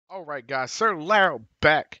Alright guys, Sir Laro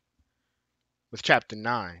back with chapter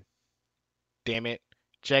 9. Damn it.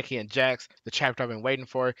 Jacqui and Jax, the chapter I've been waiting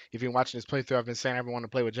for. If you've been watching this playthrough, I've been saying I want to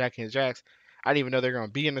play with Jacqui and Jax. I didn't even know they were going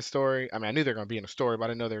to be in the story. I mean, I knew they were going to be in the story, but I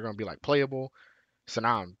didn't know they were going to be like playable. So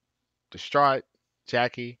now I'm distraught.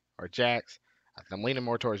 Jacqui or Jax. I'm leaning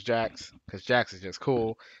more towards Jax because Jax is just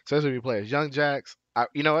cool. So as we play as young Jax,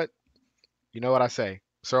 you know what? You know what I say.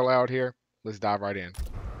 Sir Laro here. Let's dive right in.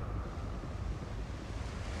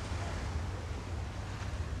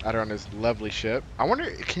 Out on this lovely ship. I wonder,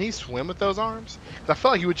 can he swim with those arms? Because I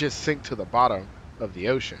felt like he would just sink to the bottom of the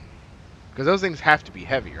ocean. Because those things have to be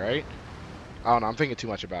heavy, right? I don't know. I'm thinking too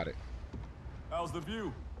much about it. How's the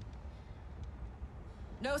view?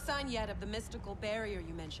 No sign yet of the mystical barrier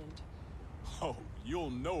you mentioned. Oh, you'll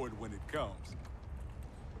know it when it comes.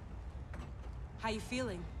 How you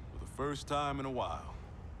feeling? For the first time in a while,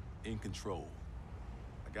 in control.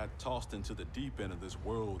 I got tossed into the deep end of this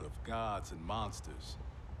world of gods and monsters.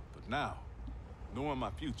 But now, knowing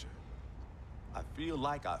my future, I feel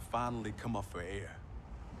like I finally come up for air.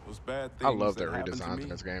 Those bad things I love their that happen to redesigns me in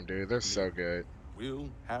this game, dude. They're so good. will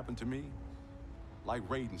happen to me. Like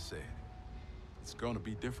Raiden said, it's gonna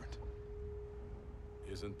be different.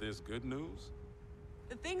 Isn't this good news?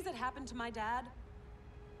 The things that happened to my dad,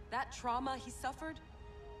 that trauma he suffered,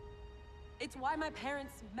 it's why my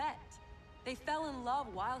parents met. They fell in love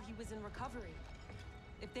while he was in recovery.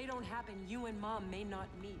 If they don't happen, you and Mom may not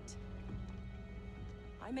meet.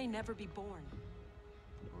 I may never be born.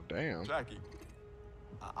 Oh, damn. Jacqui,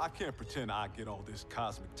 I can't pretend I get all this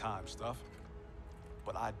cosmic time stuff.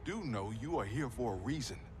 But I do know you are here for a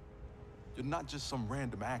reason. You're not just some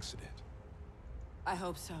random accident. I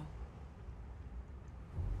hope so.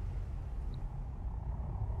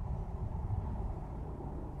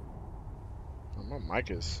 Oh, my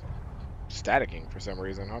mic is staticking for some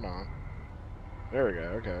reason. Hold on. There we go.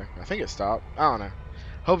 Okay. I think it stopped. I don't know.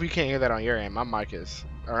 Hope you can't hear that on your end. My mic is,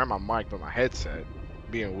 or not my mic, but my headset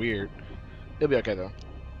being weird. It'll be okay though.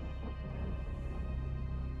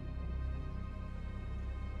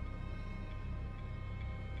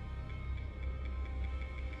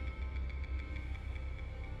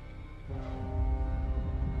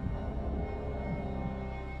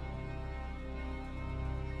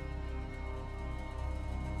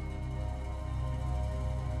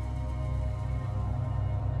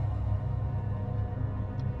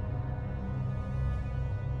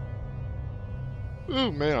 Ooh,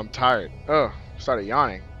 man, I'm tired. Oh, started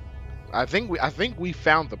yawning. I think we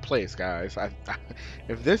found the place, guys.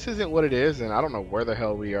 If this isn't what it is, then I don't know where the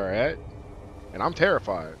hell we are at, and I'm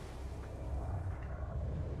terrified.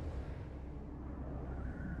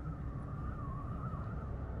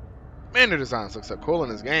 Man, the designs look so cool in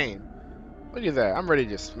this game. Look at that. I'm ready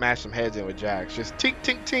to just smash some heads in with Jax. Just tink,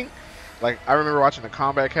 tink, tink. Like, I remember watching the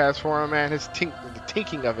Kombat cast for him, man. The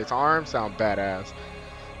tinking of his arms sound badass.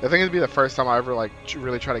 I think it'd be the first time I ever like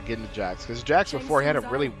really try to get into Jax, because Jax before he had a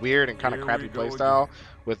really weird and kind of crappy playstyle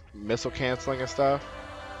with missile canceling and stuff.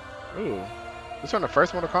 Ooh, this one the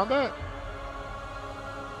first Mortal Kombat?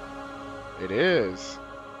 It is.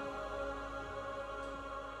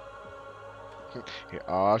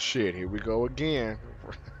 Oh shit, here we go again.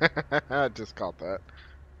 I just caught that.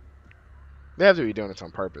 They have to be doing this on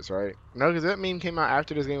purpose, right? No, because that meme came out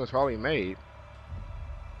after this game was probably made.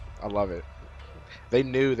 I love it. They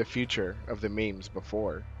knew the future of the memes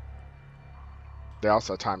before. They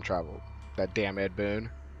also time traveled. That damn Ed Boon.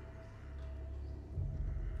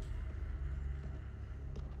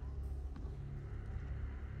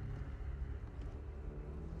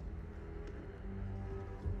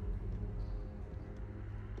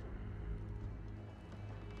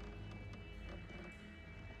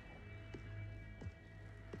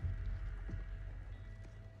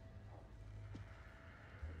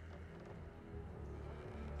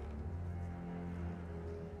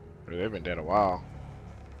 They've been dead a while.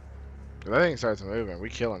 If that thing starts moving, we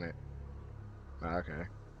killing it. Okay.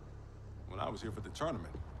 When I was here for the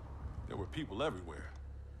tournament, there were people everywhere.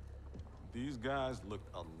 These guys looked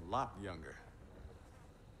a lot younger.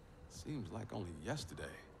 Seems like only yesterday.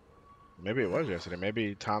 Maybe it was yesterday.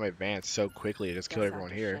 Maybe time advanced so quickly it just killed everyone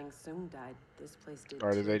here. Shang Tsung died, this place did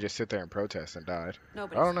Or did too. they just sit there and protest and died?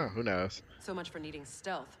 Nobody's I don't know. Who knows? So much for needing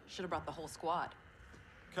stealth. Should have brought the whole squad.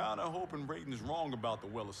 Kinda hoping Raiden's wrong about the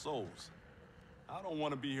Well of Souls. I don't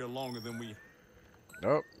want to be here longer than we...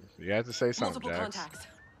 Nope. You have to say something, Multiple Jax. contacts.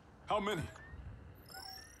 How many?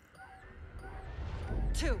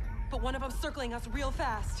 2, but one of them circling us real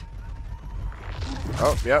fast.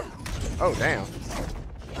 Oh, yep. Oh, damn.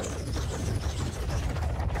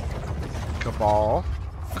 Cabal.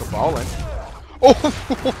 Cabalin.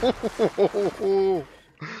 Oh!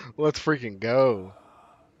 Let's freaking go.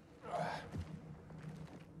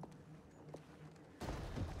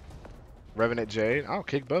 Revenant Jade. I'll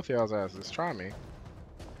kick both of y'all's asses. Try me.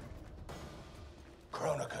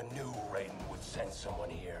 Kronika knew Raiden would send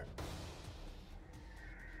someone here.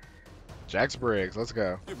 Jacqui Briggs. Let's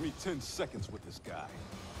go. Give me 10 seconds with this guy.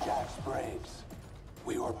 Jacqui Briggs.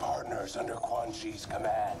 We were partners under Quan Chi's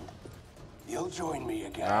command. You'll join me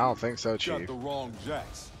again. I don't think so, You got Chief. the wrong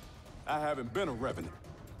Jax. I haven't been a Revenant,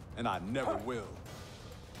 and I never will.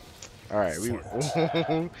 All right. We.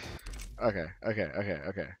 Okay.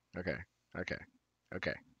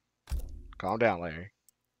 Calm down, Larry.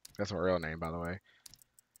 That's my real name, by the way.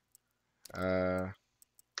 -4.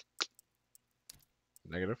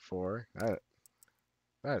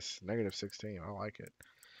 That's -16. I like it.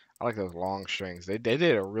 I like those long strings. They did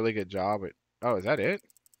a really good job at. Oh, is that it?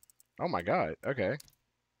 Oh my God. Okay.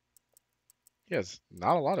 He has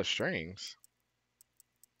not a lot of strings.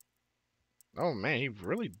 Oh man, he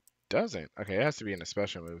really doesn't. Okay, it has to be in the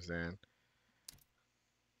special moves then.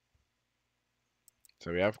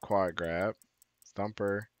 So we have quad grab,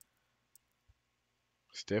 thumper,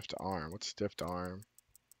 stiffed arm. What's stiffed arm?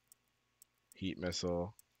 Heat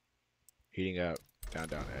missile, heating up, down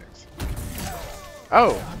X.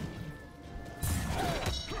 Oh.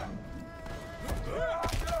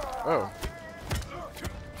 Oh.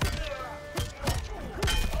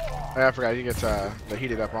 Oh, I forgot he gets the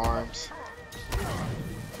heated up arms.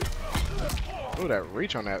 Ooh, that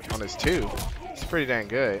reach on his 2. It's pretty dang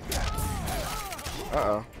good.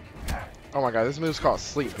 Uh-oh. Oh my God, this move's called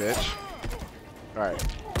sleep, bitch. Alright.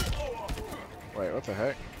 Wait, what the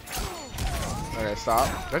heck? Okay,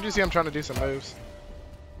 stop. Don't you see I'm trying to do some moves?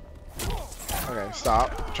 Okay,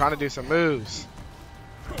 stop. I'm trying to do some moves.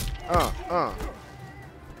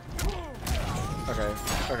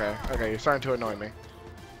 Okay, you're starting to annoy me.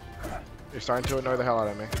 You're starting to annoy the hell out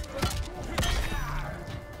of me.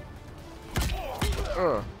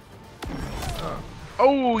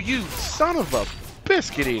 Oh, you son of a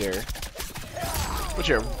biscuit eater. With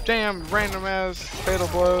your damn random ass fatal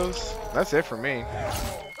blows. That's it for me.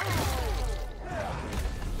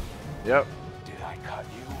 Yep. Did I cut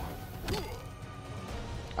you?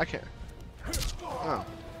 I can't.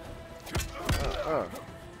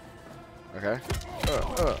 Okay.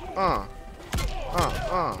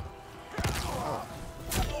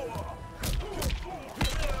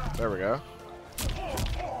 There we go.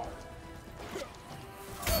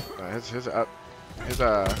 His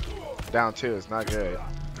down 2 is not good.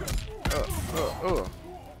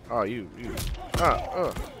 Oh, you.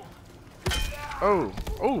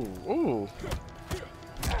 Oh.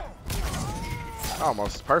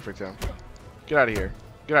 Almost perfect him. Get out of here.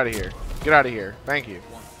 Get out of here. Get out of here. Thank you.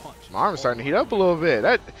 My arm's starting to heat up a little bit.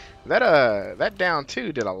 That down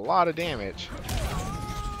 2 did a lot of damage.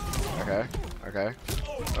 Okay.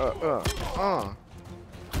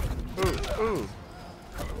 Ooh.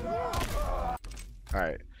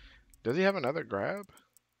 Alright. Does he have another grab?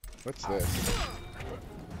 What's this?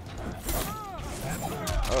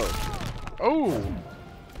 Oh.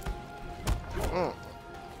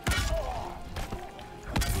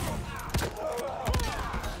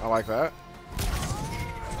 I like that.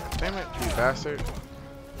 Damn it, you bastard.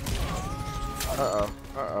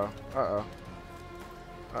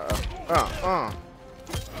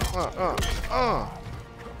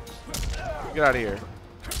 Get out of here.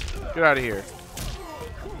 Get out of here.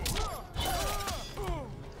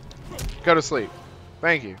 Go to sleep.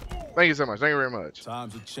 Thank you. Thank you so much. Thank you very much.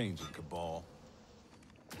 Times are changing, Cabal.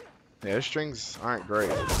 Yeah, his strings aren't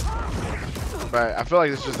great. But I feel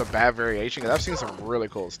like it's just a bad variation because I've seen some really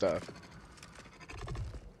cool stuff.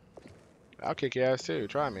 I'll kick your ass too.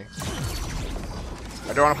 Try me.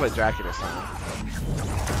 I don't want to play Jacqui this time.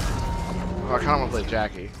 Oh, I kind of want to play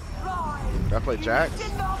Jacqui. Did I play Jax?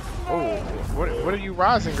 Oh, what are you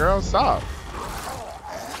rising, girl? Stop.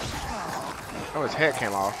 Oh, his head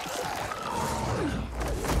came off.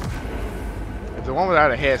 If the one without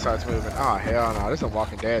a head starts moving, oh hell no, this is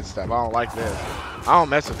Walking Dead stuff. I don't like this. I don't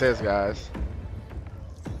mess with this, guys.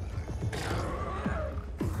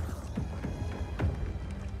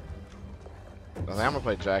 I think I'm gonna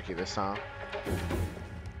play Jacqui this time.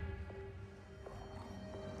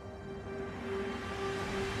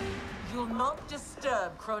 You'll not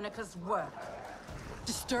disturb Kronika's work.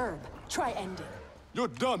 Disturb. Try ending. You're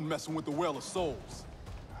done messing with the Well of Souls.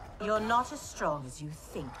 You're not as strong as you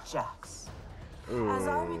think, Jax. As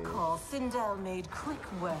I recall, Sindel made quick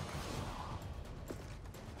work.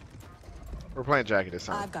 We're playing Jacqui this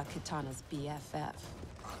time. I've got Kitana's BFF.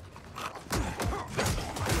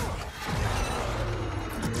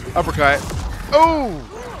 Uppercut. Oh!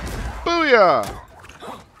 Booyah!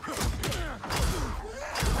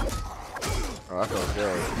 that feels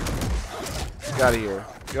good. Get out of here.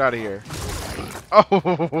 Get out of here.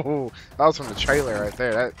 Oh, that was from the trailer right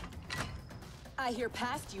there. That. I hear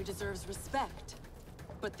past you deserves respect,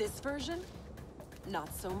 but this version,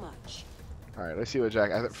 not so much. All right, let's see what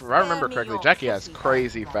Jack. If I remember correctly, Jacqui has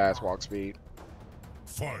crazy fast walk speed.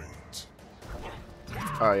 Fight.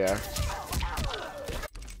 Oh yeah.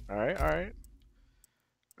 All right, all right.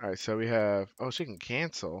 All right, so we have. Oh, she can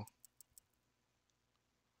cancel.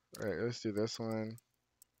 All right, let's do this one.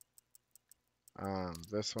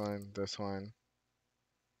 This one, this one.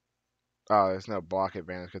 Oh, there's no block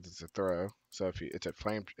advantage because it's a throw. So if you, it's a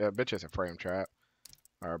flame, bitch, it's a frame trap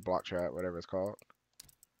or a block trap, whatever it's called.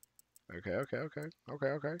 Okay, okay, okay, okay,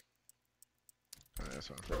 okay. And this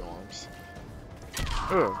one for norms.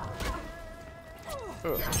 Ooh.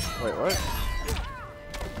 Ooh. Wait, what?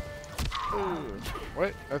 Ooh.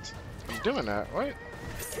 What? That's. I'm doing that. What?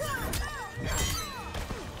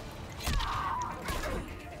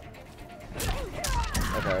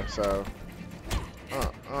 Okay, so.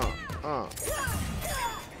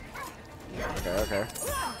 Okay, okay.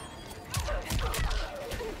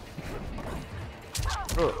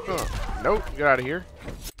 Nope, get out of here.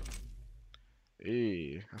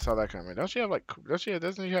 Eee, I saw that coming. Don't she have like,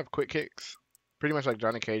 doesn't she have quick kicks? Pretty much like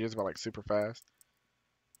Johnny Cage's, but like super fast.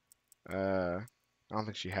 I don't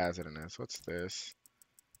think she has it in this. What's this?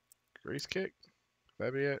 Grease kick?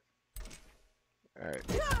 That be it? Alright.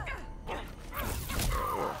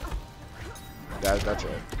 That's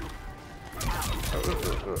it.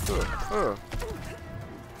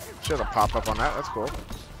 She has a pop up on that. That's cool.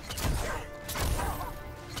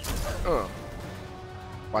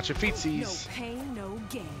 Watch your feetsies. No pain, no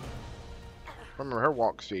gain. Remember her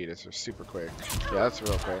walk speed is just super quick. Yeah, that's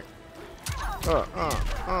real quick.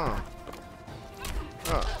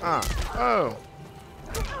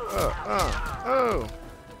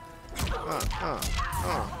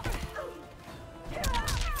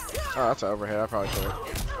 Oh, that's an overhead. I probably should have.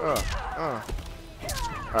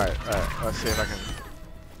 Alright, alright. Let's see if I can.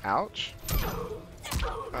 Ouch.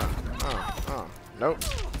 Nope.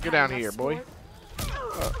 Get down here, boy.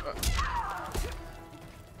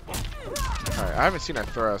 Alright, I haven't seen her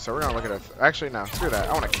throw, so we're gonna look at her. Actually, no. Screw that.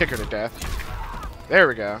 I want to kick her to death. There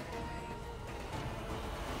we go.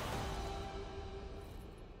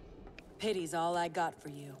 Pity's all I got for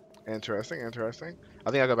you. Interesting, interesting.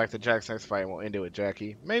 I think I'll go back to Jack's next fight and we'll end it with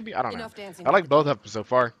Jacqui. Maybe? I don't know. Enough dancing. I like both of them so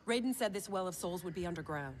far. Raiden said this Well of Souls would be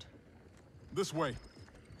underground. This way.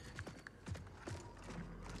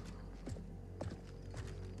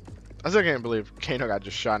 I still can't believe Kano got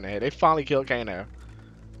just shot in the head. They finally killed Kano.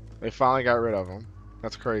 They finally got rid of him.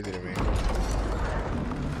 That's crazy to me.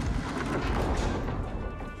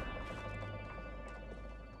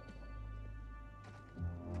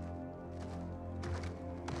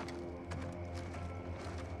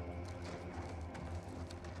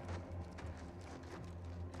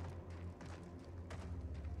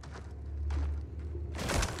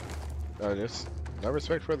 Just no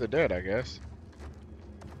respect for the dead, I guess.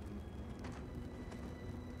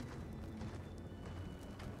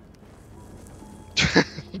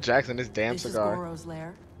 Jackson, this damn This cigar. is Goro's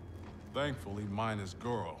lair. Thankfully, mine is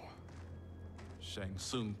Goro. Shang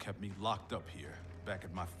Tsung kept me locked up here back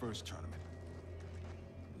at my first tournament.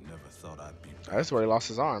 Never thought I'd be back. That's where he lost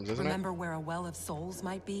his arms, isn't Remember where a Well of Souls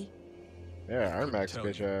might be? it? Yeah, Iron Max Tell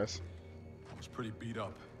bitch you. ass. I was pretty beat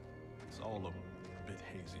up. It's all a bit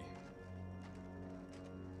hazy.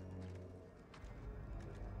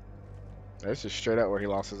 This is straight up where he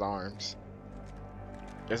lost his arms.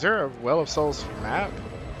 Is there a Well of Souls map?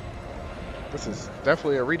 This is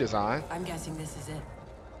definitely a redesign. I'm guessing this is it.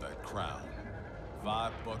 That crown.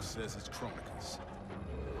 $5 says it's Chronica's.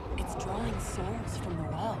 It's drawing souls from the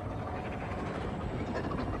well.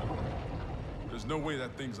 There's no way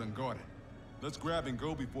that thing's unguarded. Let's grab and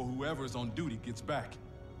go before whoever's on duty gets back.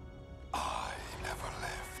 I never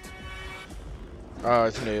left. Oh,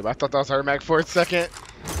 it's noob. I thought that was Hermac for a second.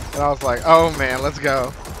 And I was like, oh man, let's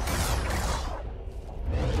go.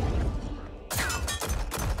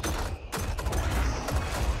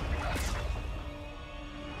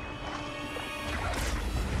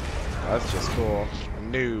 That's just cool.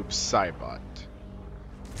 Noob Cybot.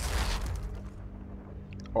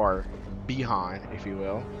 Or behind, if you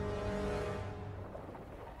will.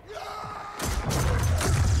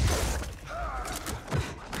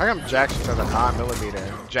 How come Jack just has a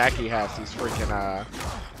 9mm? Jacqui has these freaking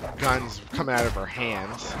guns coming out of her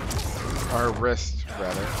hands. Or her wrist,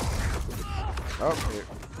 rather. Oh,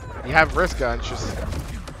 you have wrist guns, just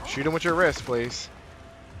shoot them with your wrist, please.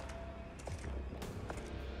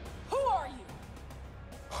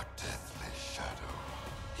 A deathly shadow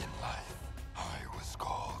in life. I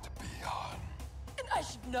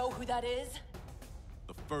know who that is?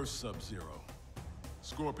 The first Sub-Zero.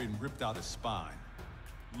 Scorpion ripped out his spine,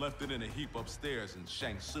 left it in a heap upstairs in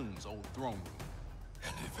Shang Tsung's old throne room.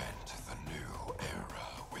 An event the new era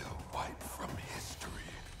will wipe from history.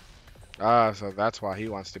 Ah, so that's why he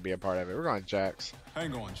wants to be a part of it. We're going Jax.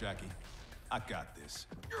 Hang on, Jacqui. I got this.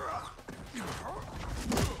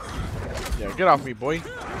 Yeah, get off me, boy.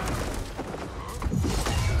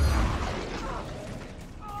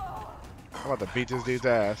 I'm about to beat this dude's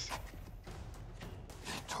ass.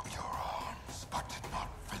 He took your arms, but did not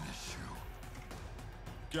finish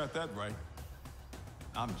you. Got that right.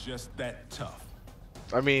 I'm just that tough.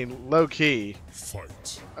 I mean, low key.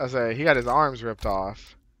 Fight. I say he got his arms ripped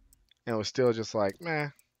off, and was still just like, meh,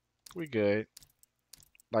 we good.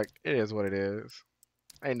 Like it is what it is.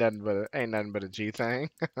 Ain't nothing but a G thing.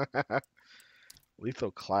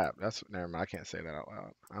 Lethal clap. That's never mind. I can't say that out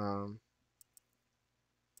loud.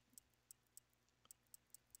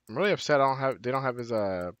 I'm really upset. They don't have his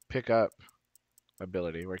pick up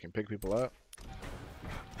ability where he can pick people up.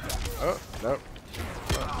 Oh nope.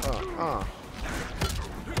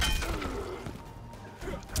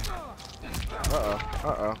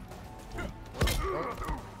 Uh oh.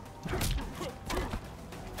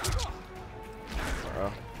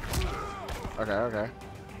 Okay.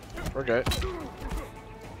 We're good.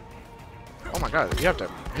 Oh my god, you have to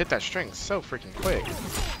hit that string so freaking quick.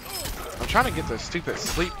 I'm trying to get the stupid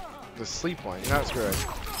sleep one. You know, it's good.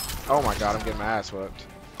 Oh my god, I'm getting my ass whooped.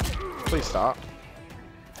 Please stop.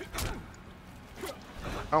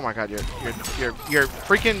 Oh my god, your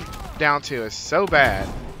freaking down two is so bad.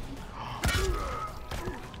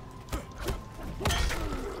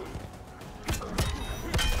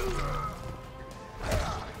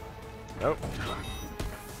 Nope.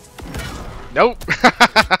 Nope.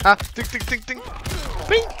 Ding ding ding ding.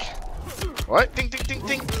 Bink. What? Ding ding ding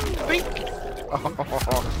ding. Bink.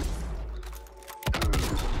 Oh.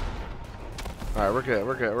 Alright, we're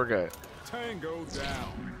good. Tango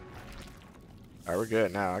down. Alright, we're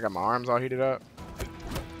good now. I got my arms all heated up.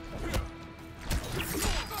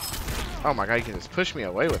 Oh my god, you can just push me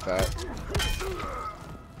away with that.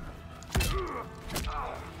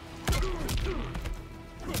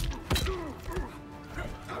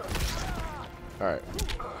 Alright.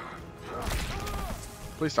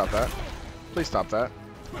 Please stop that. Please stop that.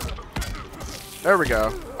 There we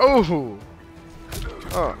go. Oh!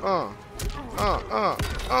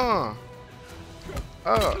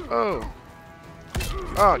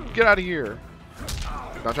 Oh, get out of here.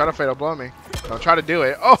 Don't try to fatal blow me. Don't try to do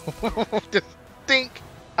it. Oh! Just think.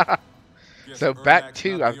 So back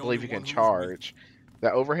to, I believe you can charge.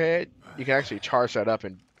 That overhead, you can actually charge that up,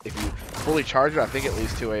 and if you fully charge it, I think it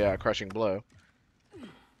leads to a crushing blow.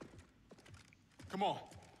 Come on,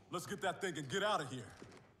 let's get that thing and get out of here.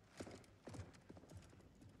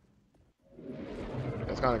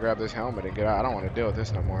 Let's gonna grab this helmet and get out. I don't want to deal with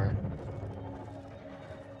this no more.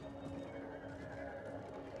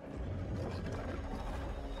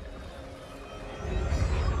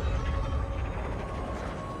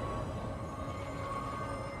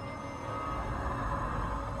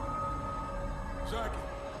 Jacqui,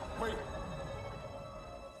 wait.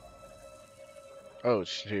 Oh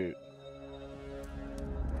shoot.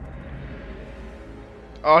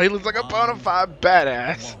 Oh, he looks like a bona fide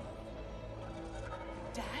badass.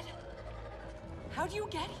 Dad? How'd you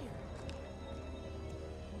get here?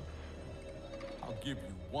 I'll give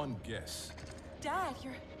you one guess. Dad,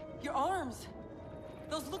 your arms.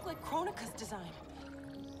 Those look like Kronika's design.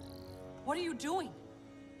 What are you doing?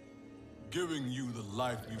 Giving you the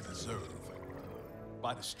life you deserve.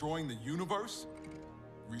 By destroying the universe,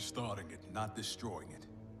 restarting it, not destroying it.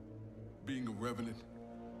 Being a revenant,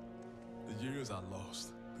 the years I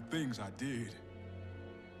lost, the things I did.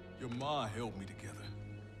 Your ma held me together,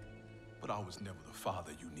 but I was never the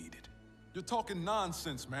father you needed. You're talking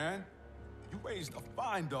nonsense, man. You raised a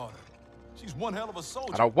fine daughter. She's one hell of a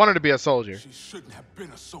soldier. I don't want her to be a soldier. She shouldn't have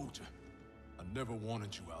been a soldier. I never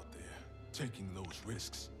wanted you out there, taking those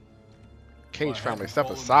risks. Cage family, step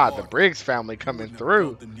aside. The Briggs family coming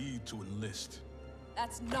through. The need to enlist.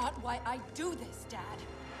 That's not why I do this, Dad.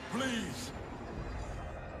 Please,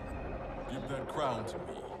 give that crown to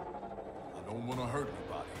me. I don't want to hurt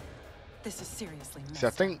anybody. This is seriously messed See, I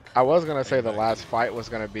think I was gonna say the last fight was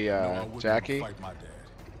gonna be Jacqui. Fight my dad.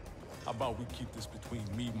 How about we keep this between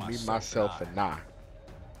me, myself, and I.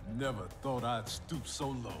 Never thought I'd stoop so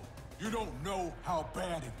low. You don't know how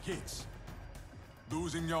bad it gets.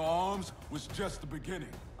 Losing your arms was just the beginning.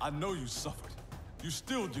 I know you suffered. You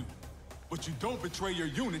still do. But you don't betray your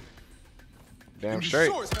unit. Damn and straight.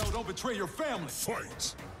 You sure as hell don't betray your family.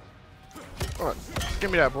 Fight. Come on, give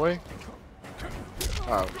me that, boy.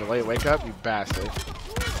 Oh, delay wake up, you bastard.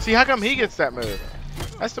 See, how come he gets that move?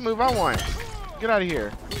 That's the move I want. Get out of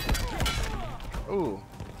here. Ooh.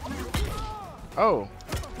 Oh.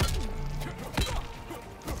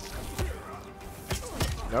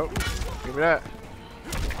 Nope. Give me that.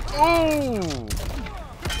 Ooh.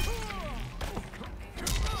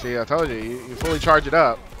 See, I told you, you fully charge it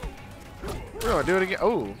up. We're gonna do it again.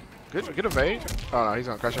 Oh, good evade. Oh no, he's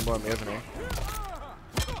gonna crush him below me, isn't he?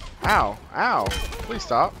 Ow, ow. Please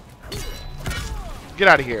stop. Get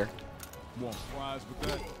out of here. Want fries with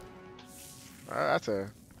that? That's a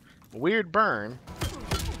weird burn.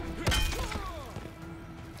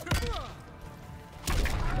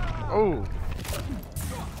 Oh.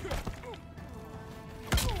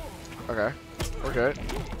 Okay, we're good.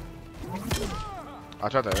 I'll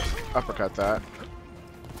try to uppercut that.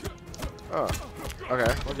 Oh.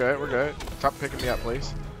 Okay, we're good, we're good. Stop picking me up,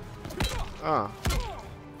 please.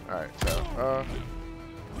 Alright, so,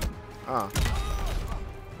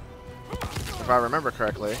 if I remember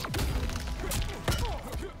correctly.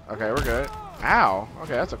 Okay, we're good. Ow!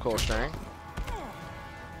 Okay, that's a cool string.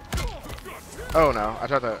 Oh no, I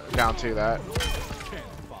tried to down to that.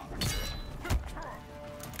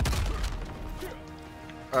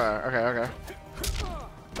 Okay.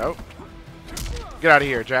 Nope. Get out of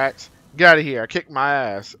here, Jax. Get out of here. I kicked my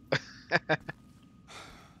ass.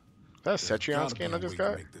 That's a Cetrion skin I just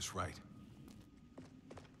got? Make this right.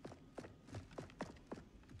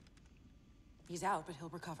 He's out, but he'll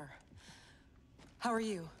recover. How are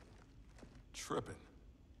you? Tripping.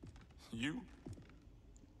 You?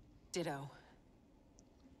 Ditto.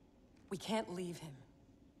 We can't leave him.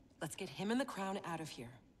 Let's get him and the crown out of here.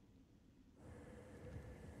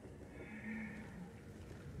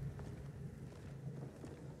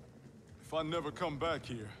 If I never come back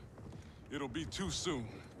here, it'll be too soon.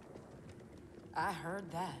 I heard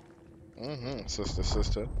that. Mm-hmm,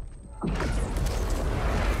 sister.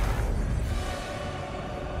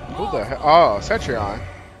 Who the hell? Oh, Cetrion.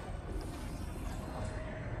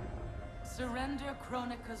 Surrender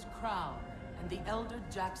Kronika's crown and the Elder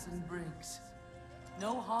Jacqui Briggs.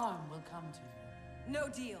 No harm will come to you. No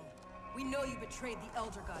deal. We know you betrayed the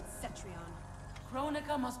Elder God, Cetrion.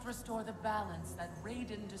 Kronika must restore the balance that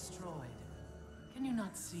Raiden destroyed. Can you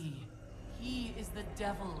not see? He is the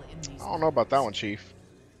devil in these I don't know about that one, Chief.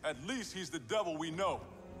 At least he's the devil we know.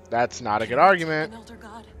 That's not a good argument. An Elder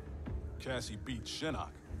God? Cassie beat Shinnok.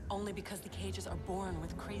 Only because the cages are born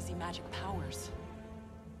with crazy magic powers.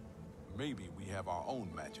 Maybe we have our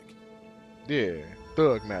own magic. Yeah,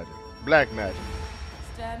 thug magic, black magic.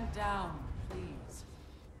 Stand down, please.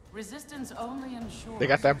 Resistance only ensures... They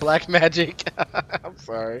got that black magic. I'm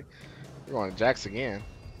sorry. We're going to Jax again.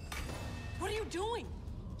 What are you doing?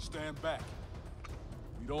 Stand back.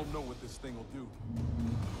 We don't know what this thing will do.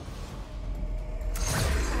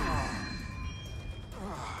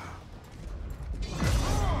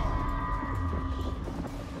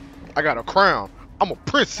 I got a crown. I'm a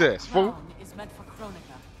princess, fool. Crown is meant for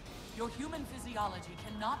Kronika. Your human physiology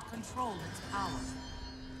cannot control its power.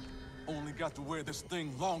 Only got to wear this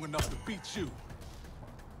thing long enough to beat you.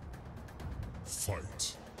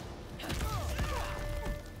 Fight.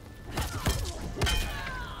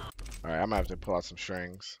 Alright, I'm gonna have to pull out some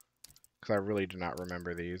strings. Because I really do not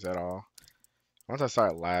remember these at all. Once I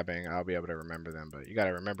start labbing, I'll be able to remember them. But you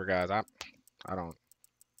gotta remember, guys, I don't...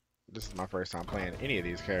 This is my first time playing any of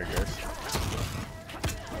these characters.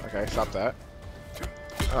 Okay, stop that.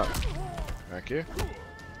 Oh, thank you.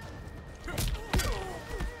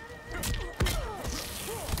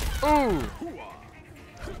 Ooh!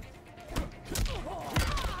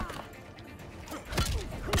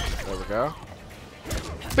 There we go.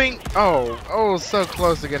 Bing! Oh, so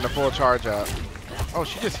close to getting the full charge up. Oh,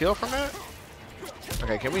 she just healed from that?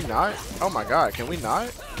 Okay, can we not? Oh my god, can we not?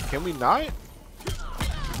 Can we not?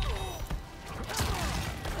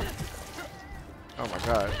 Oh my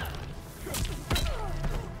god.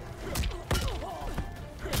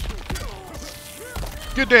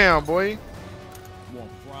 Get down, boy.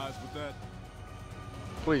 Want fries with that?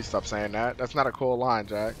 Please stop saying that. That's not a cool line,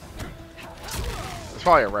 Jack. It's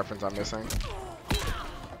probably a reference I'm missing.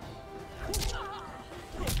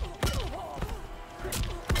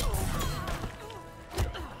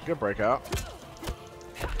 Good breakout.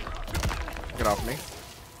 Get off me.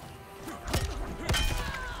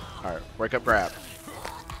 Alright, wake up, grab.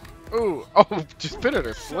 Ooh, oh, just put her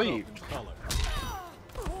to sleep.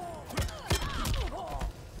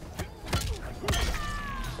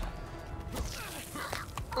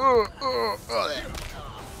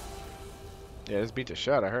 Yeah, this beat the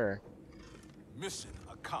shit out of her. Mission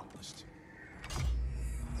accomplished.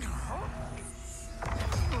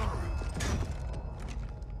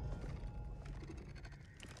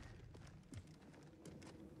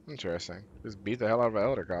 Interesting. Just beat the hell out of an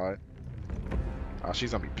Elder God. Oh,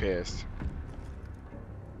 she's gonna be pissed.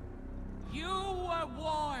 You were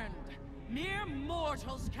warned. Mere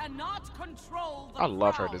mortals cannot control the I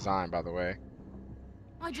love her crown. design, by the way.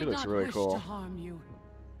 I She did looks not really wish cool. to harm you,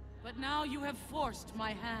 but now you have forced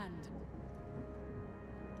my hand.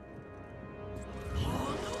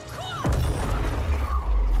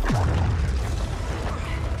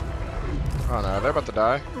 Oh no, they're about to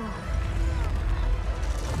die.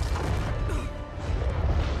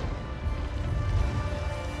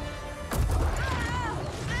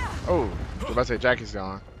 Oh, I was about to say Jackie's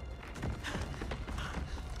gone.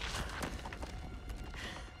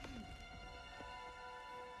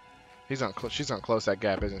 She's gonna close that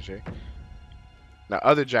gap, isn't she? Now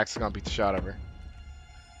other Jack's gonna beat the shot of her.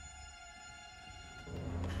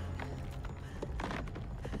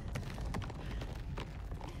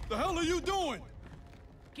 The hell are you doing?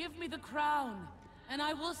 Give me the crown, and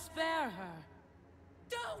I will spare her.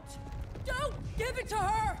 Don't give it to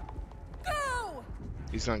her. Go.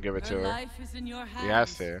 He's gonna give it to Her her. life is in your hands. He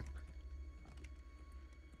has to.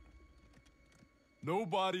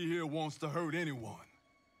 Nobody here wants to hurt anyone.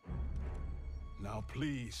 Now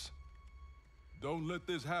please, don't let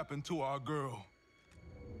this happen to our girl.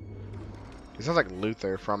 He sounds like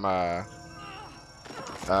Luther from the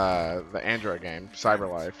Android game,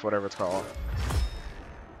 Cyberlife, whatever it's called.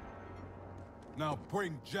 Now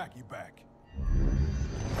bring Jacqui back.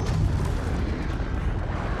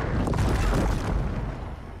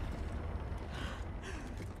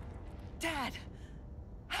 Dad,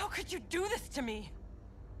 how could you do this to me?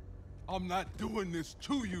 I'm not doing this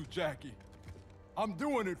to you, Jacqui. I'm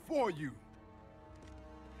doing it for you.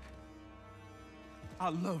 I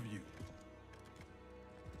love you.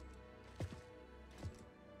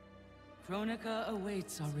 Kronika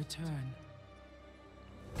awaits our return.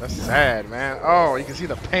 That's sad, man. Oh, you can see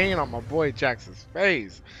the pain on my boy Jax's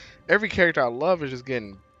face. Every character I love is just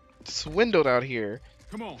getting swindled out here.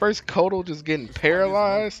 Come on. First Kotal just getting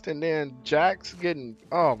paralyzed, and then Jax getting...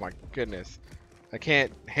 Oh my goodness. I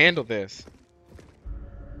can't handle this.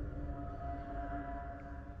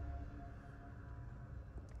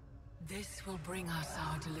 This will bring us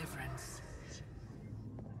our deliverance.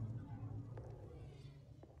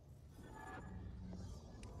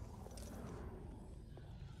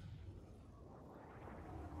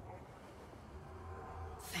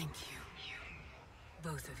 Thank you.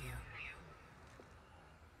 Both of you.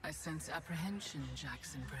 I sense apprehension,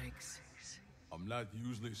 Jackson Briggs. I'm not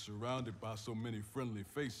usually surrounded by so many friendly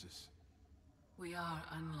faces. We are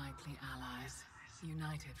unlikely allies,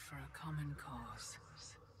 united for a common cause.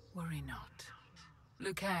 Worry not.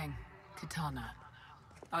 Liu Kang, Kitana,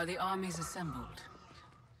 are the armies assembled?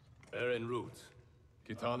 They're en route.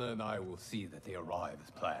 Kitana and I will see that they arrive as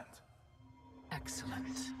planned.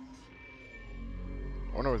 Excellent.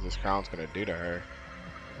 I wonder what this crown's gonna do to her.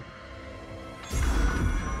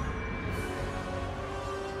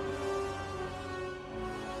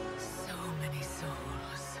 So many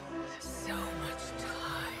souls, so much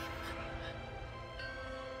time.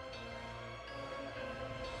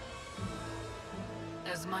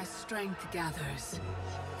 As my strength gathers,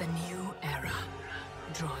 the new era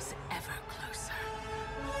draws ever closer.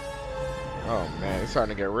 Oh man, it's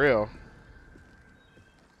starting to get real.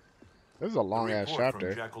 This is a A long-ass report chapter.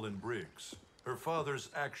 from Jacqueline Briggs. Her father's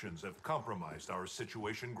actions have compromised our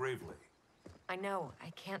situation gravely. I know.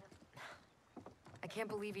 I can't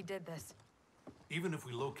believe he did this. Even if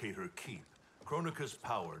we locate her keep, Kronika's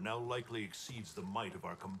power now likely exceeds the might of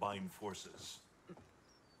our combined forces.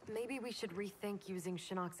 Maybe we should rethink using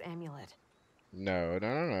Shinnok's amulet. No,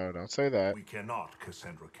 don't say that. We cannot,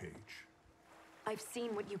 Cassandra Cage. I've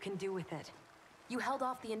seen what you can do with it. You held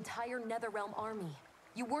off the entire Netherrealm army.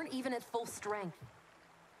 You weren't even at full strength.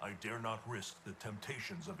 I dare not risk the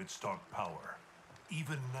temptations of its dark power.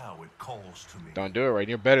 Even now it calls to me. Don't do it, right?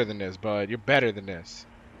 You're better than this, bud. You're better than this.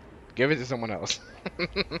 Give it to someone else.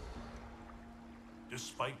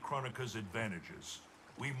 Despite Kronika's advantages,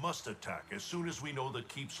 we must attack as soon as we know the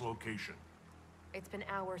keep's location. It's been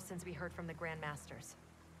hours since we heard from the Grandmasters.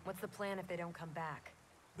 What's the plan if they don't come back?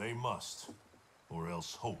 They must, or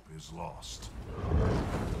else hope is lost.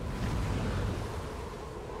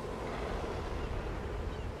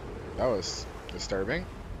 That was disturbing.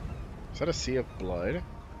 Is that a sea of blood?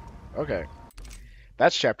 Okay.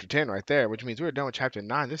 That's chapter 10 right there, which means we're done with chapter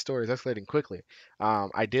 9. This story is escalating quickly.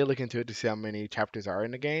 I did look into it to see how many chapters are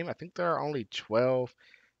in the game. I think there are only 12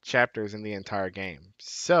 chapters in the entire game.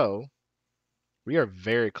 So, we are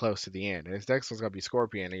very close to the end. And this next one's going to be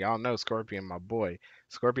Scorpion. And y'all know Scorpion, my boy.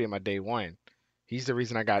 Scorpion, my day one. He's the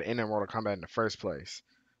reason I got in Mortal Kombat in the first place.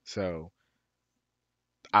 So,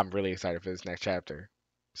 I'm really excited for this next chapter.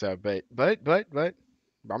 So, but I'm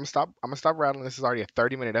gonna stop rattling. This is already a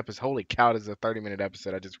 30-minute episode. Holy cow, this is a 30-minute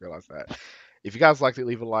episode. I just realized that. If you guys liked it,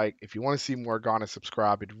 leave a like. If you want to see more, go on and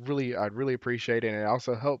subscribe. I'd really appreciate it, and it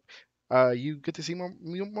also help you get to see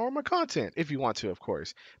more of my content if you want to, of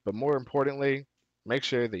course. But more importantly, make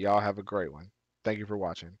sure that y'all have a great one. Thank you for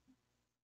watching.